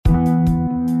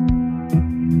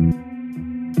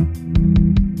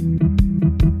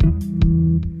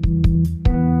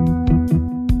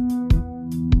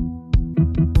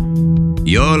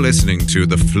You're listening to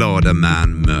The Florida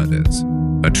Man Murders,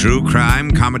 a true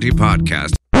crime comedy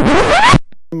podcast.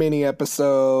 Mini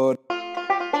episode.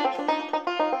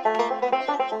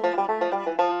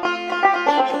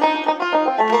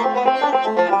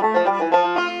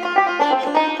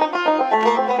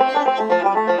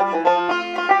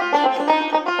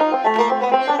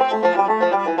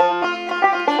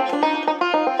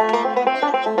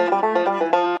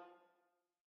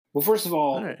 Well, first of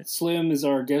all, right. Slim is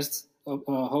our guest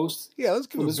host. Yeah, let's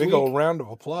give For a this big week. old round of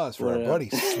applause for our buddy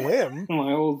Slim.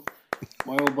 My old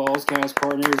Balls Cast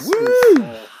partners Woo!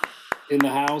 is, in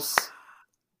the house.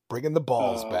 Bringing the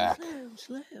balls back.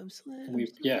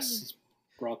 Yes,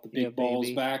 brought the big balls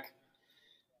baby. back.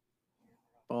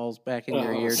 Balls back in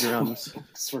your eardrums.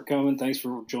 Thanks for coming. Thanks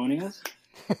for joining us.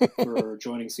 For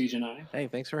joining Siege and I. Hey,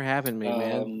 thanks for having me,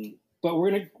 man. But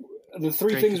the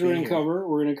three Great things to we're be going to here. cover.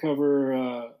 We're going to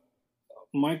cover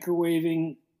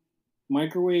microwaving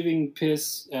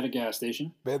piss at a gas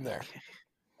station. Been there.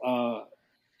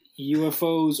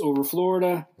 UFOs over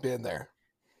Florida. Been there.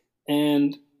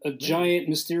 And a giant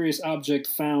mysterious object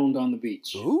found on the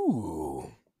beach.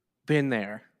 Ooh. Been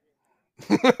there.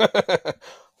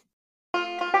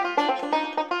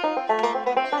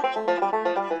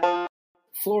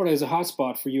 Florida is a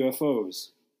hotspot for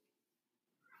UFOs.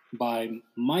 By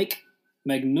Mike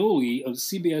Magnoli of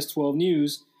CBS 12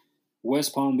 News,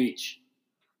 West Palm Beach.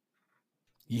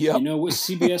 Yep. You know what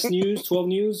CBS News, 12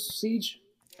 News, Siege?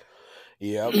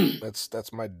 Yep.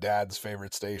 That's my dad's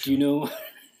favorite station. You know,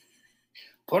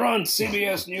 put on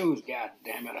CBS News. God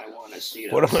damn it, I want to see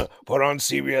it. Put on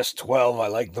CBS 12. I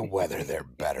like the weather. They're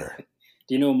better.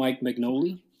 Do you know Mike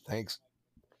Magnoli? Thanks.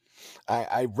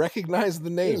 I recognize the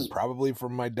name, probably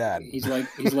from my dad. He's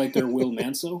like their Will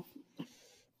Manso.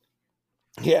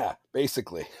 Yeah,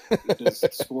 basically. He does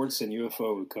sports and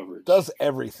UFO coverage. Does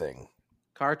everything.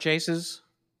 Car chases?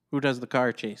 Who does the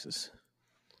car chases?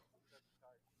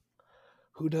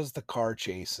 Who does the car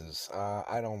chases?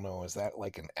 I don't know. Is that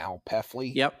like an Al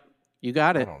Pefley? Yep, you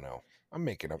got I it. don't know. I'm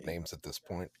making up names at this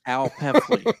point. Al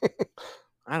Pefley.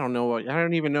 I don't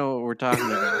even know what we're talking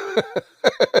about.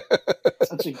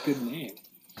 Such a good name.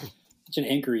 Such an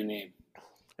anchory name.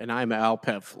 And I'm Al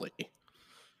Pefley.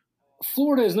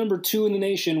 Florida is number 2 in the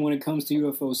nation when it comes to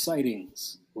UFO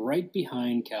sightings, right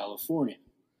behind California.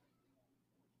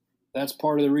 That's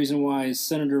part of the reason why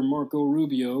Senator Marco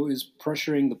Rubio is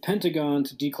pressuring the Pentagon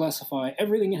to declassify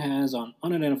everything it has on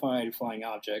unidentified flying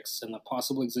objects and the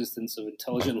possible existence of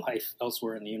intelligent life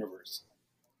elsewhere in the universe.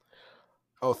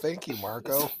 Oh, thank you,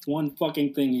 Marco. That's one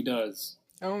fucking thing he does.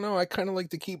 I don't know. I kind of like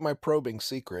to keep my probing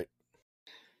secret.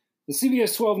 The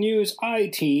CBS 12 News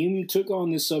I-Team took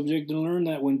on this subject and learned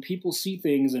that when people see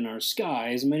things in our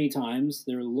skies, many times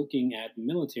they're looking at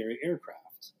military aircraft.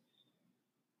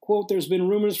 Quote, there's been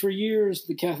rumors for years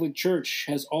the Catholic Church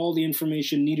has all the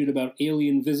information needed about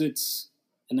alien visits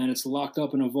and that it's locked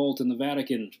up in a vault in the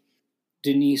Vatican.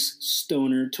 Denise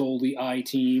Stoner told the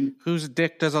I-Team. Whose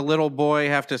dick does a little boy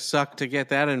have to suck to get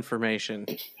that information?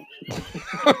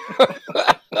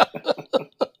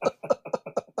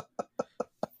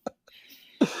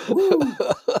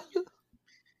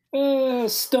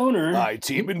 Stoner.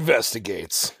 I-Team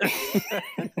investigates.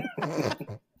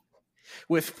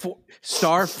 With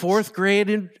star fourth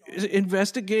grade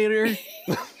investigator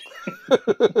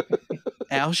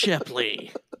Al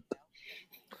Shepley.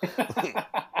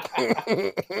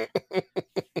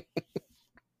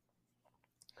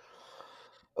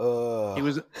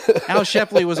 Al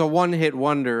Shepley was a one-hit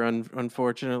wonder,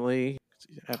 unfortunately,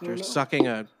 after sucking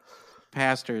a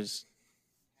pastor's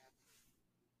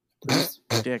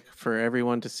dick for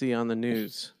everyone to see on the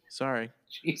news. Sorry.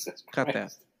 Jesus Cut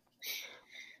Christ.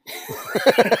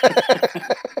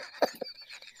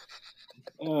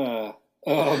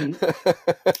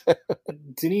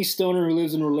 Denise Stoner, who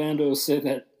lives in Orlando, said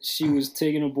that she was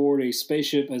taken aboard a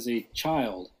spaceship as a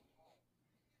child.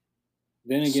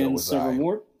 Then again,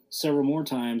 several more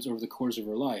times over the course of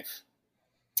her life.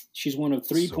 She's one of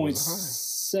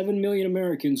 3.7 million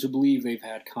Americans who believe they've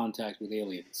had contact with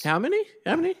aliens. How many?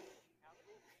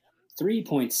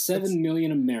 3.7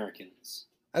 million Americans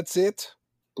That's it?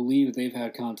 believe that they've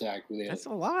had contact with aliens. That's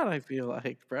a lot, I feel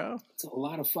like, bro. It's a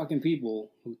lot of fucking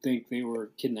people who think they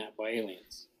were kidnapped by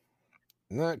aliens.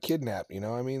 Not kidnapped, you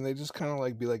know? I mean, they just kind of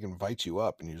invite you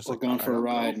up and you're just Or like... gone for a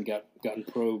ride and gotten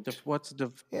probed.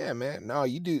 Yeah, man. No,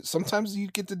 you do. Sometimes you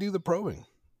get to do the probing.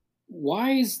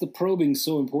 Why is the probing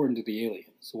so important to the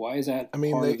aliens? Why is that part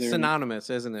of their, synonymous,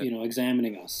 isn't it?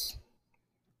 Examining us?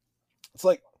 It's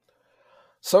like...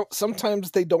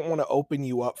 sometimes they don't want to open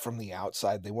you up from the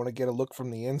outside. They want to get a look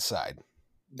from the inside.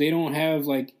 They don't have,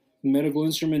 medical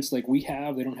instruments like we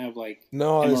have. They don't have like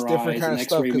No, it's different MRIs kind and of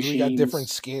stuff X-ray because we got machines. different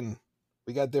skin.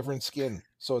 We got different skin,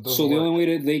 so it doesn't So the work. only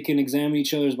way that they can examine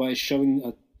each other is by shoving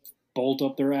a bolt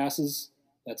up their asses.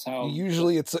 That's how.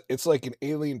 Usually, it's like an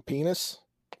alien penis,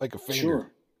 like a finger,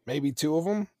 Sure. maybe two of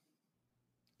them.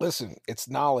 Listen, it's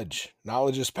knowledge.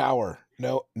 Knowledge is power.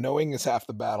 Knowing is half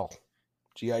the battle.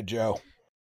 G.I. Joe.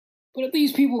 But if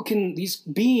these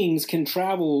beings can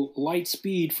travel light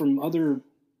speed from other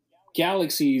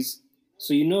galaxies,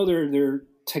 so you know their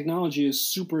technology is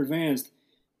super advanced.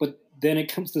 But then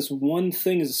it comes this one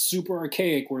thing is super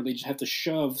archaic where they just have to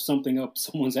shove something up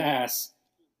someone's ass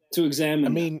to examine. I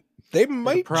mean, they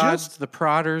might the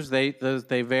prodders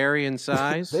they vary in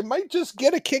size. They might just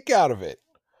get a kick out of it.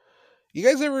 You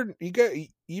guys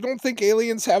you don't think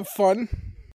aliens have fun?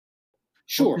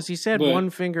 Sure, because he said one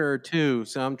finger or two,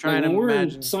 so I'm trying to when we're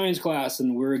imagine. in science class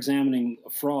and we're examining a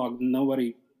frog,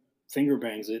 nobody finger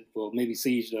bangs it. Well, maybe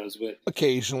Siege does, but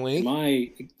occasionally, in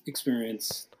my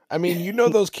experience. I mean, you know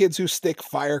those kids who stick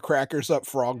firecrackers up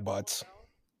frog butts.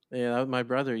 Yeah, my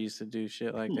brother used to do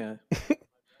shit like that.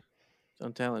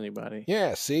 Don't tell anybody.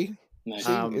 Yeah, see? Nice.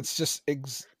 It's just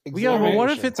yeah, well,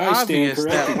 what if it's obvious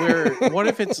that what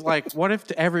if it's like, what if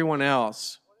to everyone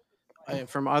else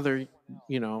from other,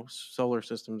 solar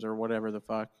systems or whatever the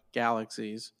fuck,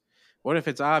 galaxies, what if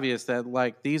it's obvious that,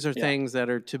 like, these are things that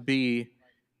are to be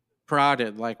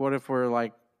prodded? Like, what if we're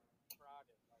like,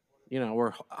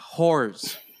 we're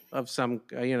whores of some,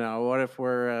 what if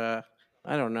we're,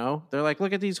 I don't know. They're like,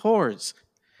 look at these whores.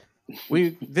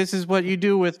 This is what you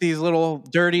do with these little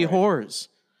dirty whores.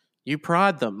 You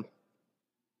prod them.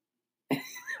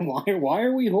 Why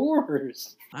are we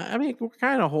whores? I mean, we're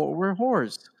kind of we're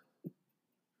whores.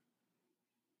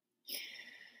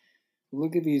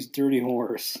 Look at these dirty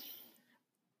whores.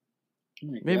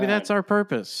 Oh maybe that's our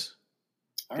purpose.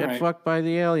 Get fucked by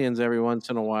the aliens every once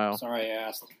in a while. Sorry I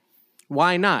asked.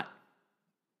 Why not?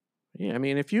 Yeah, I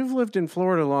mean, if you've lived in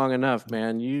Florida long enough,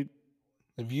 man,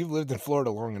 if you've lived in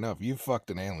Florida long enough, you've fucked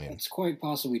an alien. It's quite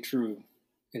possibly true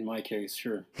in my case,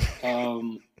 sure.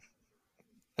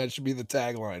 That should be the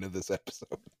tagline of this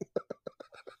episode.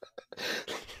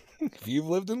 If you've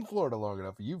lived in Florida long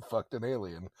enough, you've fucked an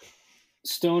alien.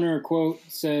 Stoner, quote,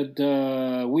 said,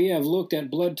 we have looked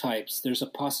at blood types. There's a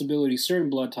possibility certain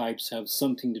blood types have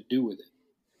something to do with it.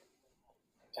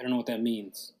 I don't know what that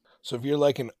means. So if you're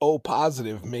like an O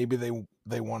positive, maybe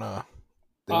they want to...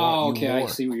 okay, I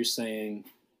see what you're saying.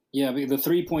 Yeah, but the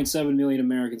 3.7 million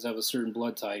Americans have a certain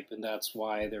blood type, and that's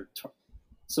why they're...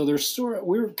 So they're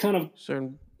we're kind of...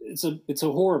 certain. It's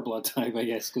a horror blood type, I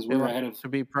guess, because we're ahead of... To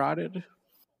be prodded?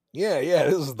 Yeah,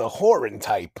 this is the Horin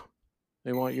type.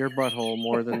 They want your butthole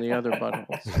more than the other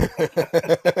buttholes.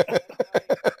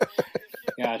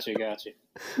 Gotcha.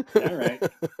 All right.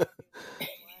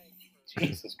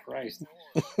 Jesus Christ.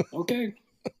 Okay.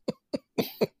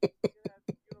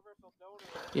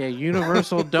 Yeah,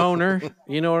 universal donor.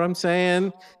 You know what I'm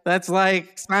saying? That's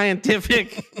like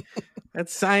scientific.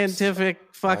 That's scientific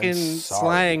fucking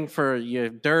slang for you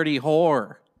dirty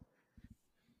whore.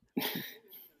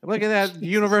 Look at that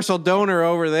universal donor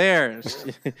over there.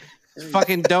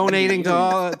 Fucking donating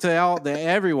to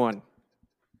everyone.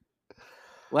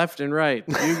 Left and right.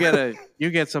 You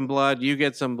get some blood, you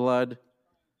get some blood.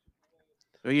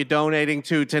 Who are you donating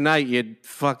to tonight, you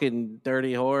fucking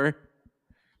dirty whore?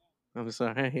 I'm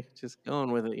sorry, just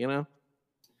going with it,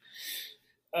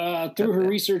 Through her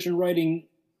research and writing,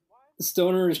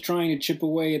 Stoner is trying to chip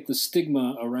away at the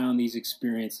stigma around these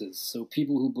experiences, so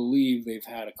people who believe they've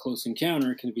had a close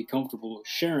encounter can be comfortable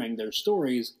sharing their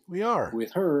stories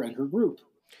with her and her group.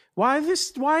 Why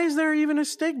is there even a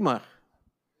stigma?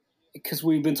 Because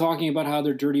we've been talking about how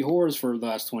they're dirty whores for the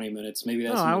last 20 minutes. Maybe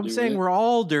that's I'm saying we're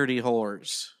all dirty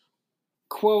whores.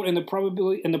 Quote, in the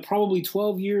probably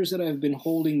 12 years that I've been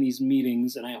holding these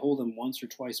meetings, and I hold them once or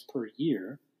twice per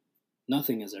year,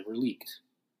 nothing has ever leaked.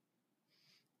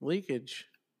 Leakage.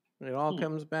 It all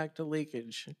comes back to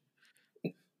leakage.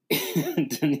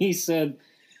 Denise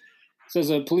says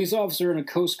a police officer and a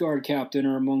Coast Guard captain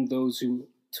are among those who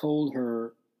told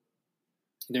her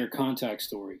their contact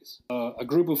stories. A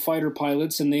group of fighter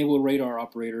pilots and naval radar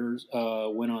operators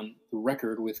went on the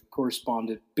record with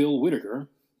correspondent Bill Whittaker.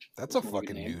 That's a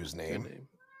fucking news name.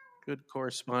 Good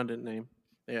correspondent name.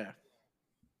 Yeah.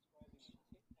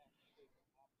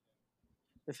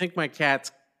 I think my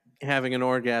cat's having an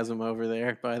orgasm over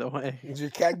there, by the way. Is your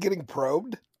cat getting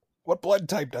probed? What blood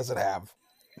type does it have?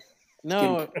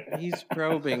 No, he's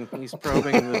probing. He's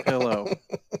probing the pillow.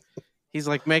 He's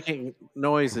like making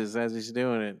noises as he's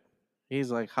doing it.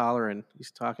 He's like hollering.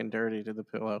 He's talking dirty to the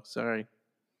pillow. Sorry.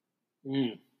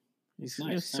 He's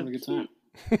nice. Having a good time.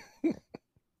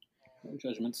 No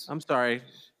judgments. I'm sorry.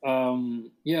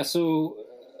 So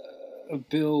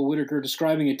Bill Whitaker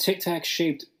describing a Tic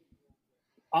Tac-shaped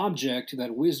object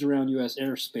that whizzed around U.S.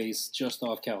 airspace just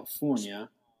off California.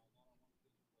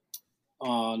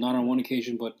 Not on one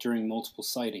occasion, but during multiple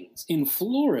sightings. In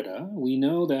Florida, we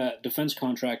know that defense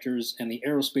contractors and the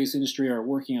aerospace industry are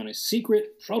working on a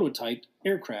secret prototype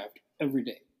aircraft every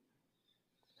day.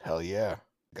 Hell yeah.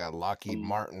 Got Lockheed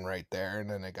Martin right there, and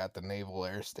then they got the Naval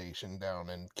Air Station down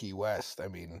in Key West. I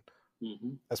mean,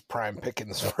 that's prime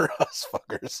pickings for us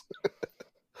fuckers.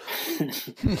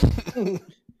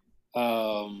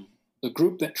 The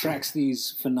group that tracks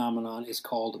these phenomenon is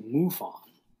called MUFON,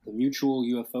 the Mutual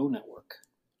UFO Network.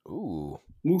 Ooh.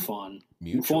 MUFON.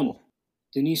 Mutual. MUFON.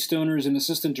 Denise Stoner is an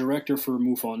assistant director for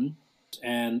MUFON,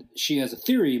 and she has a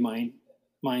theory,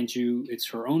 mind you, it's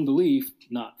her own belief,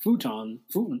 not MUFON.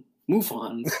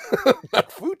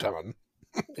 Not futon.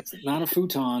 It's not a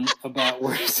futon about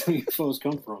where some UFOs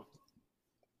come from.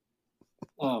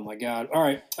 Oh, my God. All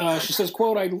right. She says,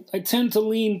 quote, I tend to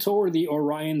lean toward the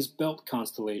Orion's Belt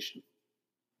constellation.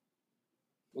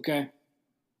 Okay.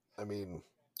 I mean,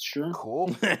 sure.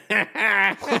 Cool. It's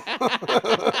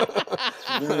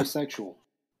very sexual.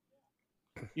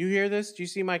 You hear this? Do you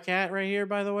see my cat right here,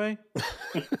 by the way?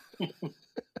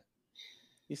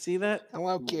 You see that?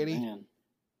 Hello, kitty. Man.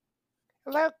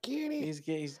 Hello, kitty. He's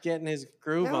getting his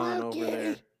groove on over kitty.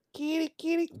 there.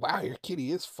 Kitty. Wow, your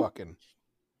kitty is fucking.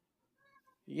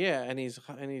 Yeah, and he's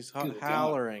Good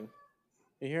hollering.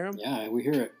 You hear him? Yeah, we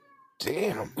hear it.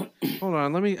 Damn. Hold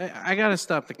on, I gotta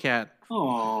stop the cat.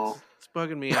 Oh, It's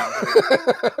bugging me out.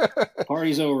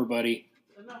 party's over, buddy.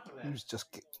 Enough of He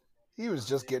that. was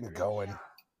just getting going.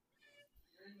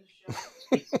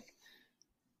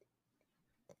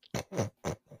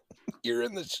 You're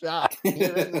in the shot.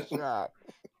 You're in the shot.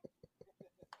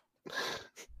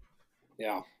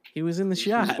 Yeah. He was in the He's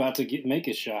shot. about to make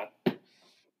his shot.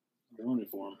 Ruined it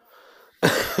for him.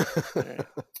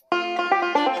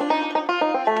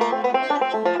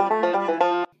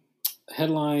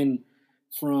 Headline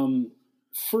from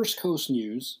First Coast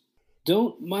News.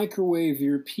 Don't microwave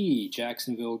your pee,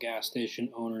 Jacksonville gas station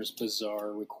owner's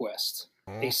bizarre request.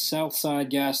 A Southside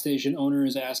gas station owner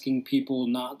is asking people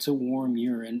not to warm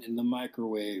urine in the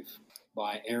microwave,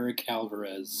 by Eric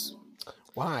Alvarez.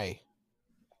 Why?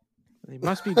 He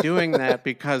must be doing that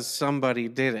because somebody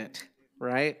did it,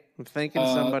 right? I'm thinking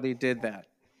somebody did that.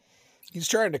 He's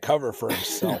trying to cover for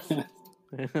himself.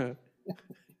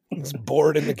 He's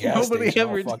bored in the gas Nobody station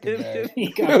ever all fucking did day. it. He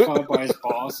got caught by his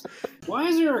boss. Why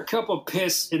is there a cup of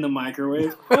piss in the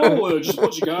microwave? Oh, well, just a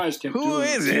bunch of guys kept Who doing it.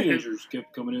 is it? Teenagers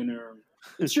kept coming in there.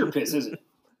 It's your piss, isn't it?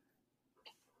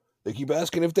 They keep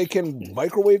asking if they can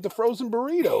microwave the frozen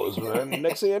burritos, man.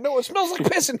 Next thing I know, it smells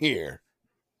like piss in here.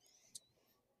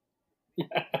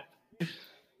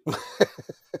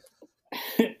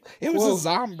 It was a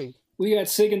zombie. We got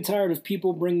sick and tired of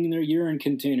people bringing their urine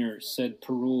containers, said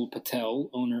Parul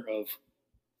Patel, owner of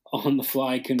On the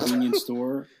Fly convenience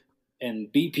store and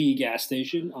BP gas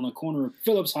station on the corner of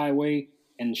Phillips Highway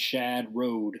and Shad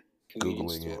Road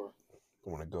convenience Googling store. it. I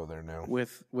want to go there now.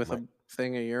 With a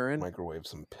thing of urine. Microwave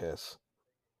some piss.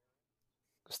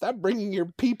 Stop bringing your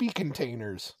pee-pee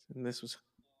containers. And this was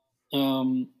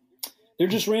They're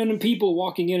just random people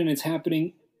walking in, and it's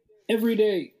happening every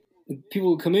day. The people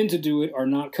who come in to do it are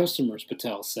not customers,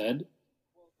 Patel said.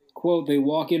 Quote, they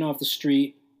walk in off the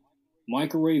street,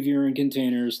 microwave urine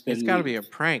containers. it's got to be a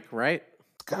prank, right?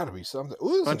 It's got to be something.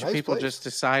 Ooh, A bunch a of nice people place. just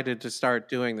decided to start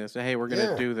doing this. Hey, we're going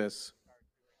to do this.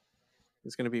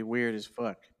 It's going to be weird as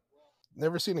fuck.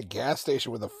 Never seen a gas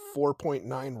station with a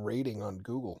 4.9 rating on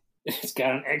Google. It's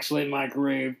got an excellent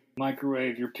microwave.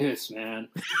 Microwave your piss, man.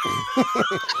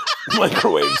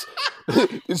 Microwaves.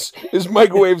 Is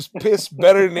microwaves piss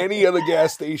better than any other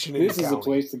gas station in This the is the county?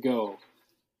 place to go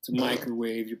to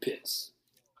microwave your piss.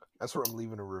 That's where I'm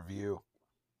leaving a review.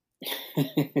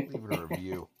 Leaving a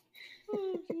review.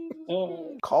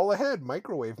 Call ahead.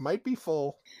 Microwave might be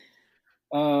full.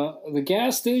 The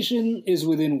gas station is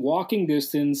within walking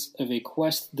distance of a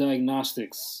Quest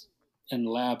Diagnostics and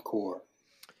LabCorp.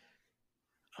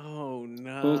 Oh,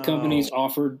 no. Both companies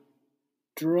offered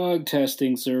drug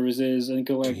testing services and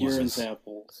collect urine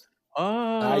samples.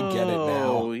 Oh, I get it now.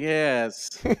 Oh, yes.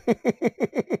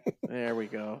 There we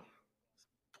go.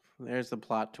 There's the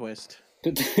plot twist.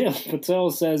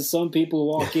 Patel says some people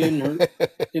walk in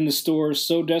the store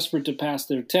so desperate to pass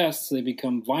their tests they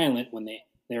become violent when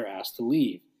they're asked to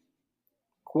leave.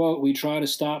 Quote, we try to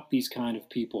stop these kind of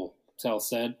people, Patel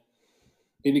said.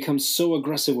 They become so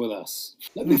aggressive with us.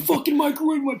 Let me fucking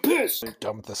microwave my piss!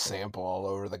 Dump the sample all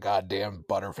over the goddamn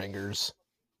Butterfingers.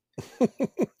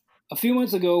 A few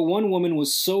months ago, one woman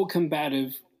was so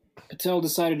combative, Patel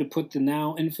decided to put the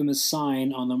now infamous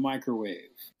sign on the microwave.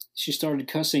 She started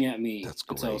cussing at me,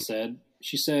 Patel said.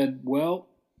 She said, well,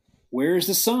 where's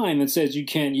the sign that says you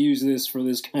can't use this for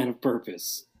this kind of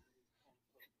purpose?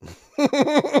 And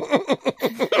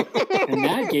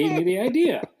that gave me the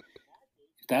idea.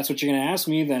 If that's what you're going to ask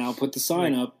me, then I'll put the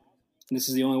sign up. This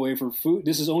is the only way for food.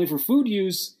 This is only for food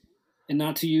use and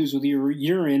not to use with your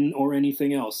urine or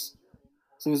anything else.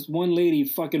 So this one lady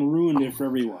fucking ruined it for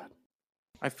everyone.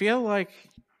 I feel like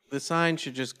the sign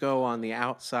should just go on the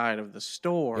outside of the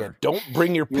store. Yeah, don't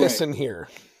bring your piss in here.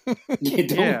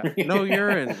 No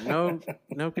urine. No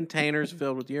containers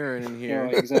filled with urine in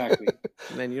here. Oh, exactly.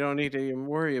 And then you don't need to even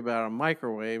worry about a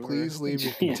microwave. Please leave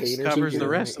your containers. It covers the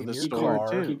rest of the store,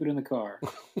 too. Keep it in the car.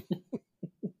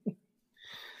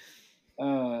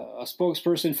 A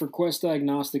spokesperson for Quest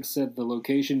Diagnostics said the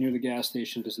location near the gas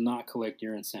station does not collect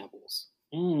urine samples.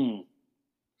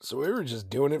 So we were just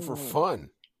doing it for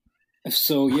fun.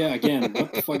 So, yeah, again,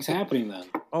 what the fuck's happening then?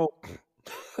 Oh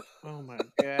my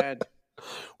God.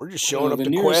 We're just showing up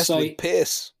to Quest with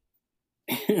piss.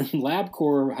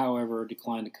 LabCorp, however,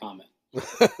 declined to comment.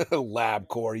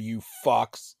 LabCorp, you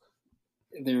fucks.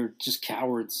 They're just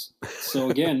cowards. So,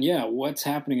 again, yeah, what's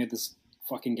happening at this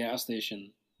fucking gas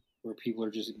station where people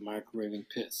are just microwaving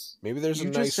piss? Maybe there's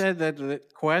You just said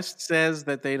that Quest says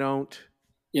that they don't.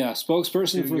 Yeah,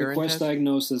 spokesperson for the Quest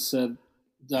Diagnostics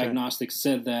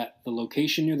said that the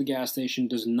location near the gas station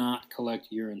does not collect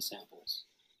urine samples.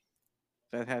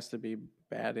 That has to be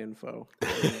bad info.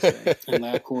 And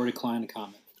LabCorp declined to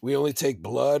comment. We only take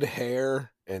blood,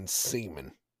 hair, and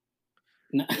semen.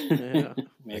 Yeah.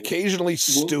 Occasionally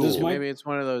stool. Maybe it's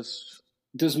one of those.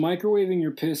 Does microwaving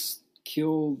your piss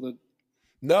kill the?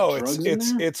 No,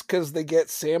 it's because they get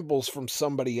samples from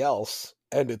somebody else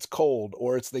and it's cold,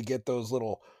 or it's they get those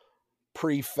little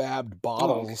prefabbed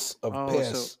bottles of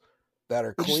piss that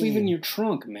are clean. Just leave it in your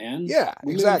trunk, man. Yeah,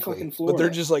 exactly. But they're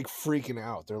just like freaking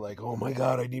out. They're like, "Oh my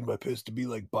God, I need my piss to be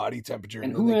like body temperature."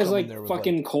 And who has like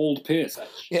fucking cold piss?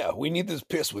 Yeah, we need this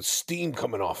piss with steam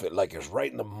coming off it, like it's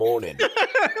right in the morning.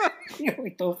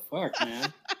 What the fuck,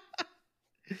 man?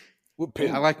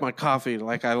 I like my coffee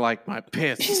like I like my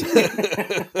piss.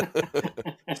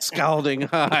 Scalding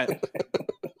hot.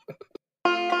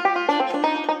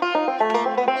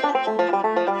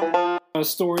 A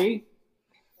story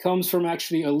comes from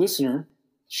actually a listener.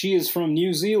 She is from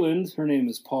New Zealand. Her name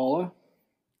is Paula.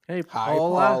 Hey,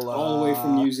 Paula. Hi, Paula. All the way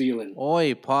from New Zealand.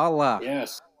 Oi, Paula.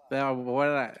 Yes.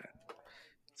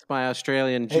 It's my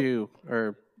Australian Jew.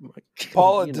 Or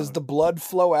Paula, does the blood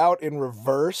flow out in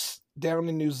reverse down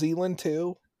in New Zealand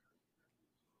too?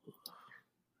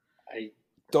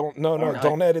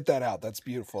 Don't edit that out. That's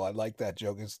beautiful. I like that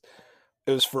joke.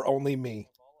 It was for only me.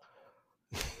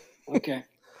 Okay.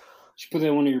 You should put that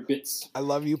in one of your bits. I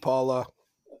love you, Paula.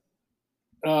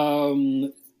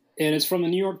 And it's from the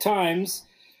New York Times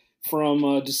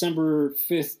from December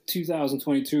 5th,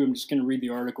 2022. I'm just going to read the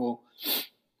article.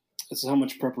 This is how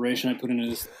much preparation I put into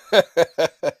this.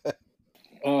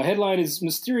 Headline is,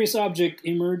 Mysterious Object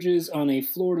Emerges on a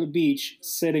Florida Beach,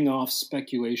 Setting Off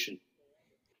Speculation.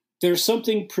 There's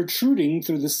something protruding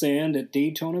through the sand at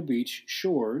Daytona Beach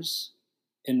shores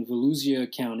in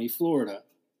Volusia County, Florida.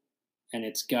 And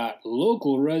it's got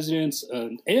local residents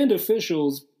and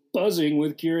officials buzzing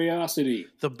with curiosity.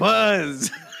 The buzz!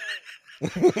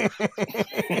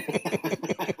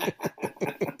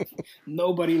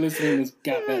 Nobody listening has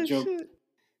got that joke.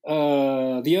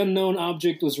 The unknown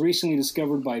object was recently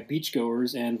discovered by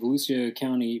beachgoers and Volusia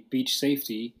County Beach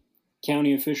Safety.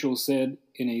 County officials said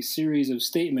in a series of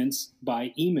statements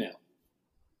by email.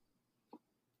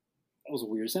 That was a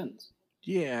weird sentence.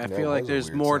 Yeah, I feel like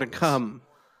there's more to come.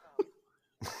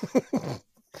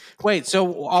 Wait,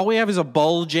 so all we have is a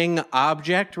bulging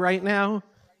object right now?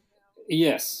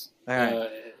 Yes. All right.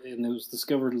 And it was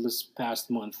discovered this past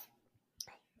month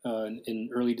in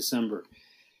early December.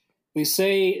 They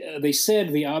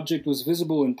said the object was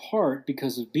visible in part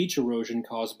because of beach erosion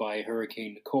caused by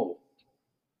Hurricane Nicole,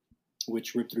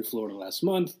 which ripped through Florida last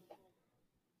month,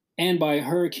 and by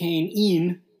Hurricane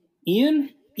Ian,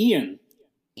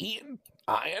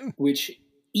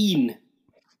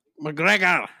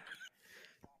 McGregor.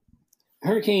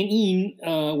 Hurricane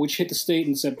Ian, which hit the state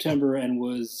in September and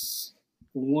was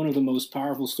one of the most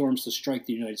powerful storms to strike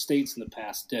the United States in the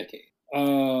past decade.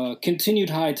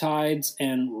 Continued high tides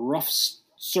and rough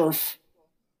surf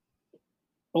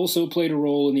also played a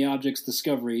role in the object's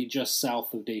discovery just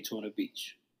south of Daytona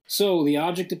Beach. So the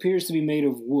object appears to be made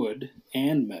of wood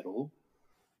and metal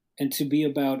and to be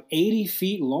about 80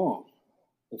 feet long,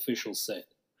 officials said.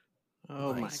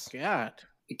 Oh, nice. My God.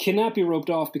 It cannot be roped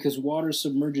off because water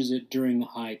submerges it during the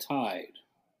high tide.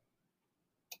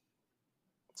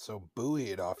 So buoy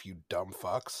it off, you dumb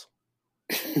fucks.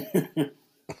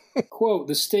 Quote,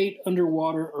 the state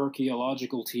underwater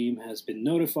archaeological team has been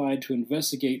notified to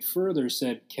investigate further,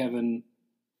 said Kevin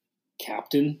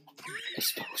Captain, a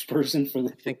spokesperson for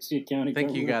the Valencia County government. I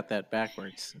think you got that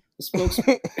backwards.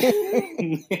 The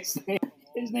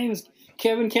his name is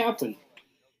Kevin Captain.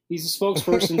 He's a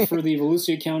spokesperson for the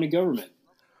Valencia County government.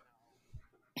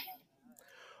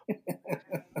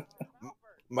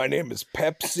 My name is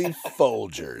Pepsi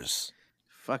Folgers.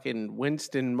 Fucking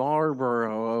Winston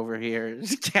Marlboro over here.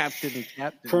 Captain.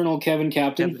 Colonel Kevin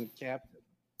Captain. Captain.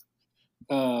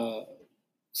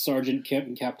 Sergeant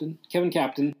Kevin Captain.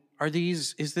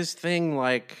 Is this thing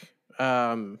like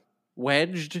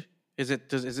wedged?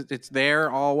 It's there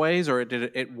always, or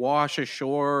did it wash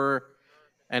ashore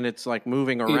and it's like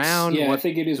moving around? I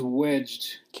think it is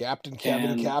wedged. Captain.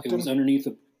 It was underneath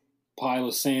a pile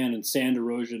of sand, and sand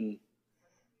erosion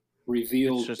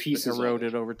revealed it's just pieces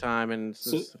eroded over time, and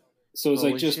so it's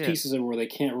like just pieces of where they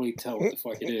can't really tell what the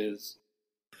fuck it is.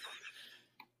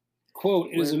 Quote,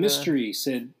 it is a mystery,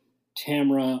 said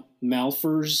Tamara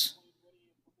Malfers,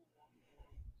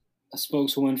 a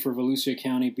spokeswoman for Volusia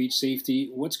County Beach Safety.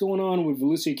 What's going on with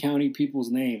Volusia County people's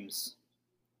names?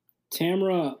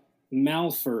 Tamara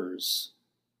Malfers.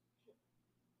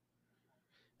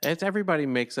 It's everybody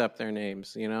makes up their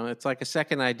names, you know? It's like a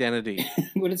second identity.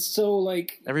 But it's so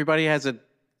like... Everybody has a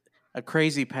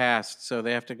crazy past, so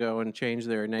they have to go and change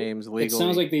their names legally. It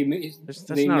sounds like they made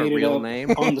a real name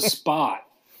on the spot.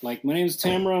 Like, my name's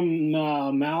Tamara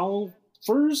Malfers?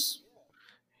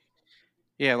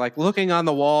 Yeah, like looking on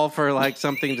the wall for like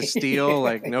something to steal,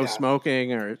 like no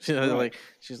smoking, or like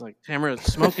she's like, Tamara,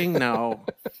 smoking? No.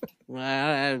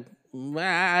 I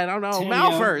don't know.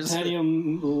 Malfers.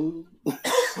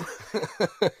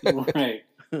 Right.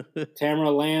 Tamara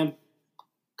Lamb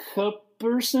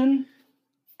Cupperson.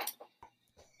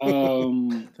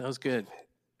 That was good.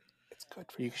 It's good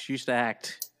for you. She used to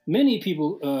act. Many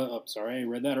people, sorry, I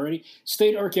read that already.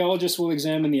 State archaeologists will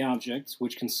examine the object,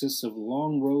 which consists of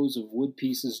long rows of wood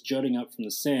pieces jutting up from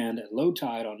the sand at low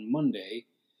tide on Monday.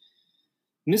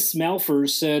 Miss Malfers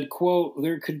said, quote,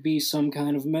 there could be some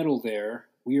kind of metal there.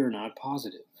 We are not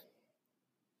positive.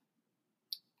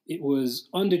 It was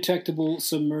undetectable,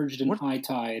 submerged in high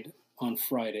tide on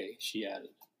Friday, she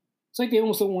added. It's like they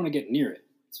almost don't want to get near it.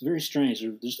 It's very strange.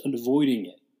 They're just avoiding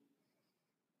it.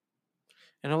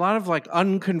 And a lot of like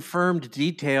unconfirmed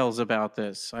details about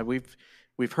this. We've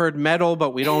heard metal,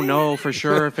 but we don't know for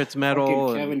sure if it's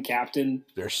metal. Kevin Captain.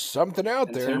 There's something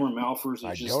out there. Tamara Malfers.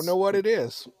 I don't know what it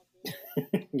is.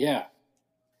 Yeah.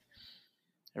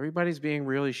 Everybody's being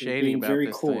really shady about very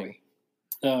this coy. thing.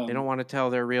 They don't want to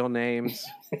tell their real names.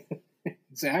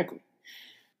 Exactly.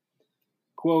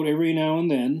 Quote, every now and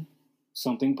then,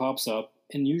 something pops up,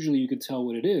 and usually you could tell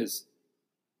what it is,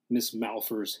 Miss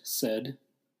Malfers said.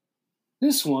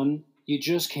 This one, you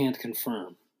just can't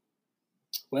confirm.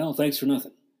 Well, thanks for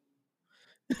nothing.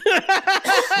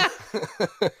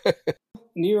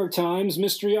 New York Times,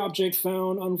 mystery object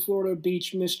found on Florida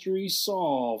beach, mystery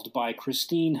solved by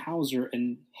Christine Hauser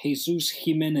and Jesus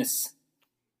Jimenez.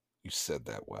 You said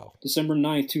that well. December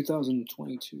 9th,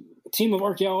 2022. A team of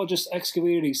archaeologists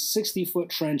excavated a 60-foot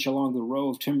trench along the row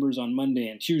of timbers on Monday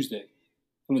and Tuesday.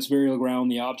 From its burial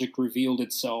ground, the object revealed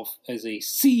itself as a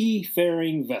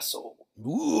seafaring vessel.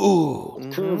 Ooh.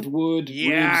 With curved wood, ribs,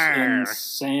 and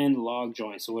sand log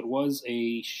joints. So it was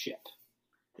a ship.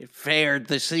 It fared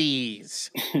the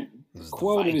seas.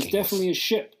 Quote, it is definitely a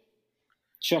ship.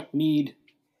 Chuck Mead,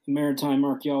 a maritime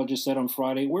archaeologist, said on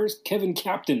Friday, where's Kevin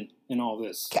Captain in all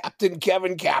this?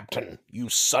 Kevin Captain, you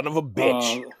son of a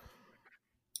bitch.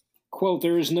 Quote,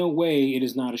 there is no way it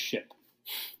is not a ship.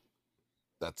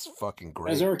 That's fucking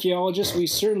great. As archaeologists, we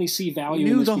certainly see value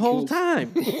in this. The whole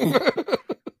time.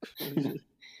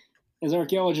 As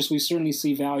archaeologists, we certainly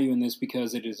see value in this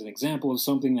because it is an example of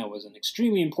something that was an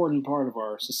extremely important part of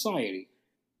our society.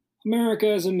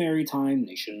 America is a maritime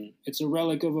nation. It's a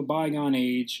relic of a bygone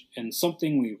age and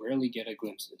something we rarely get a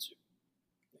glimpse into.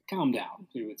 Calm down,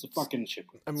 dude. It's a fucking ship.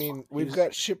 I mean, we've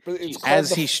got ship.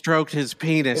 As he stroked his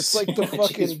penis. It's like the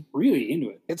fucking. She's really into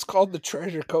it. It's called the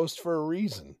Treasure Coast for a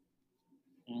reason.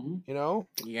 Mm-hmm. You know?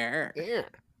 Yeah.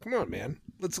 Come on, man.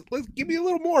 Let's give me a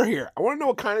little more here. I want to know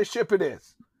what kind of ship it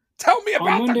is. Tell me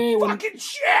about the fucking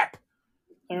ship.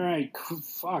 All right,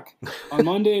 fuck. On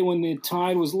Monday, when the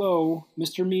tide was low,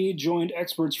 Mr. Mead joined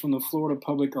experts from the Florida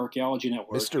Public Archaeology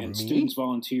Network. Mr. And Mead? Students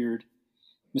volunteered.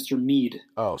 Mr. Mead.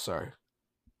 Oh, sorry.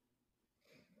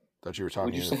 Thought you were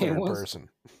talking in the third person.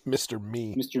 Mr.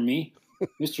 Me. Mr. Me?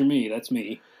 Mr. Me, that's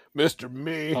me. Mr.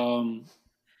 Me.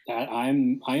 I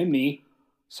am me.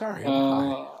 Sorry,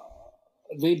 I'm high.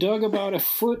 They dug about a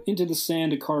foot into the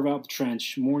sand to carve out the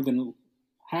trench, more than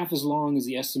half as long as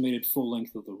the estimated full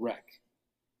length of the wreck.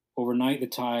 Overnight, the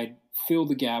tide filled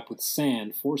the gap with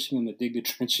sand, forcing them to dig the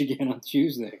trench again on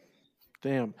Tuesday.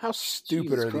 Damn. How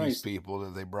stupid are these people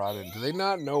that they brought in? Do they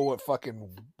not know what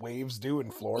fucking waves do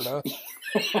in Florida?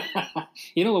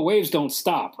 You know, the waves don't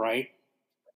stop, right?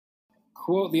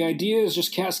 Quote, the idea is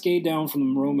just cascade down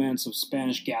from the romance of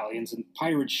Spanish galleons and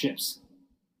pirate ships,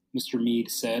 Mr. Meade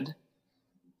said.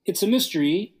 It's a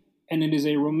mystery, and it is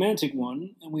a romantic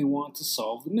one, and we want to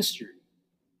solve the mystery.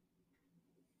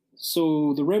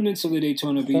 So the remnants of the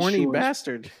Daytona Beach horny shores,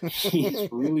 bastard. He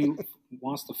really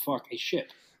wants to fuck a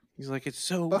shit. He's like, it's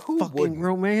so fucking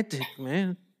romantic,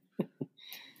 man.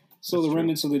 So the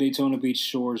remnants of the Daytona Beach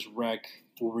shores wreck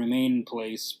will remain in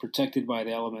place, protected by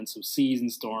the elements of seas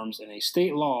and storms, and a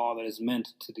state law that is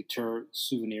meant to deter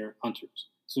souvenir hunters.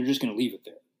 So they're just going to leave it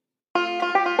there.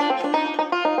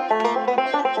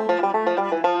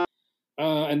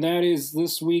 And that is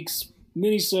this week's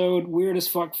minisode, Weird as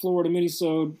Fuck Florida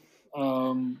minisode.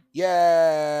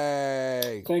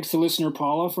 Yay! Thanks to listener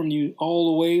Paula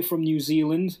all the way from New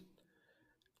Zealand.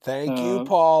 Thank you,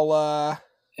 Paula.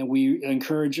 And we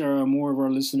encourage more of our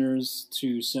listeners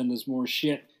to send us more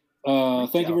shit.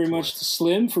 Thank you very much to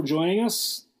Slim for joining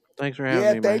us. Thanks for having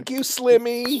me, man. Thank you,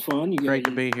 Slimmy. It's fun. Great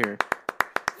to be here.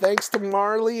 Thanks to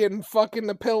Marley and fucking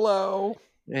the pillow.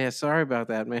 Yeah, sorry about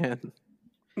that, man.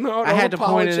 No, I had to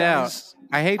point it out. apologize.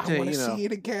 I hate to, I want to see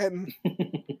it again.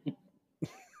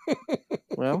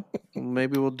 Well,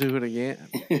 maybe we'll do it again.